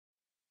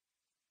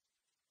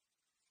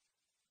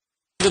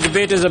The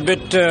debate is a bit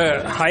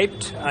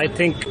hyped. I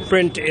think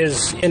print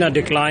is in a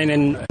decline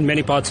in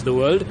many parts of the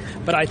world,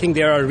 but I think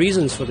there are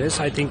reasons for this.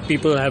 I think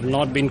people have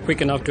not been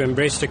quick enough to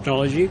embrace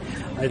technology.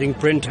 I think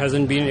print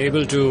hasn't been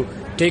able to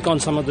take on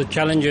some of the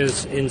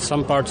challenges in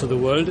some parts of the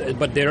world,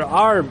 but there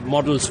are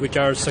models which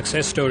are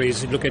success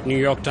stories. Look at New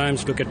York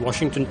Times, look at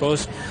Washington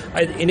Post.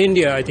 In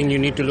India, I think you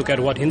need to look at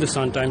what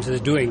Hindustan Times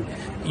is doing.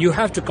 You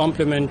have to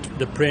complement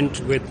the print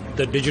with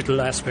the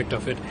digital aspect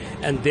of it.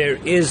 And there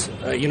is,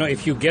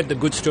 if you get the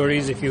good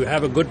stories, if you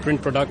have a good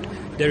print product,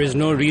 there is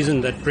no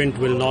reason that print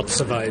will not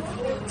survive.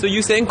 So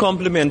you're saying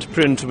complement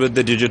print with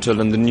the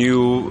digital and the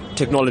new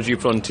technology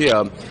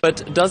frontier,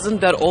 but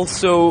doesn't that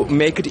also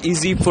make it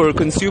easy for a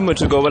consumer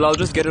to go, well, I'll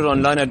just get it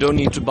online, I don't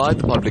need to buy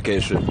the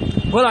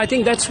publication? Well, I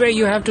think that's where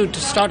you have to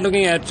start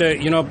looking at,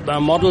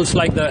 models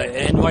like the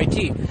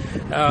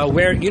NYT,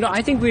 where,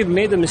 I think we've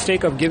made the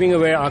mistake of giving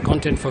away our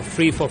content for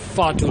free for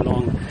far too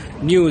long.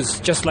 News,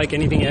 just like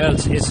anything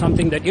else, is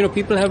something that,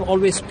 people have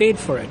always paid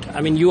for it.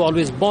 I mean, you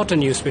always bought a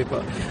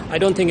newspaper. I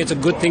don't think it's a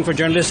good thing for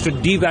journalists to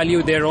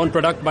devalue their own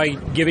product by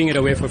giving it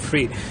away for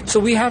free. So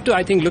we have to,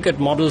 I think, look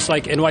at models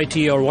like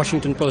NYT or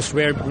Washington Post,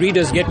 where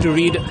readers get to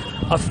read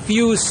a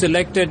few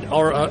selected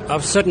or a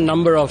certain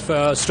number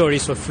of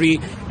stories for free,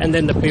 and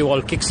then the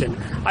paywall kicks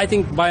in. I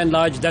think, by and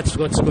large, that's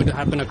what's going to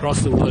happen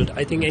across the world.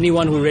 I think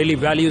anyone who really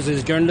values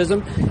his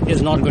journalism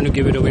is not going to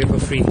give it away for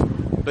free.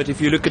 But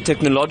if you look at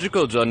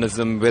technological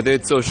journalism, whether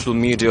it's social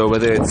media or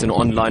whether it's an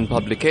online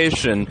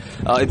publication,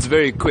 it's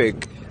very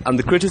quick. And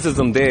the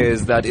criticism there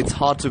is that it's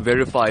hard to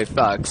verify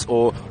facts,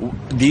 or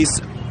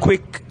these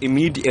quick,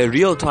 immediate,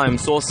 real-time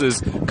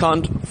sources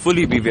can't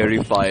fully be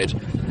verified.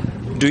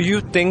 Do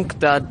you think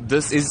that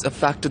this is a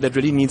factor that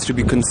really needs to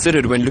be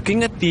considered when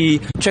looking at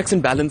the checks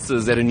and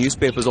balances that a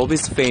newspaper is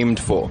always famed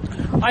for?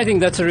 I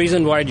think that's a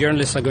reason why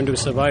journalists are going to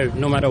survive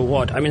no matter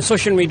what. I mean,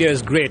 social media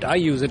is great. I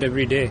use it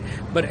every day.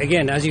 But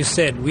again, as you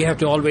said, we have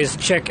to always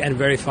check and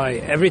verify.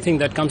 Everything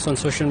that comes on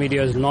social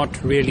media is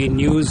not really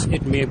news.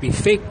 It may be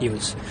fake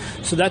news.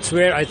 So that's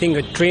where I think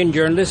a trained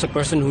journalist, a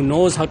person who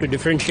knows how to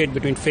differentiate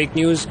between fake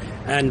news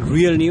and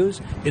real news,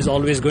 is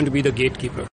always going to be the gatekeeper.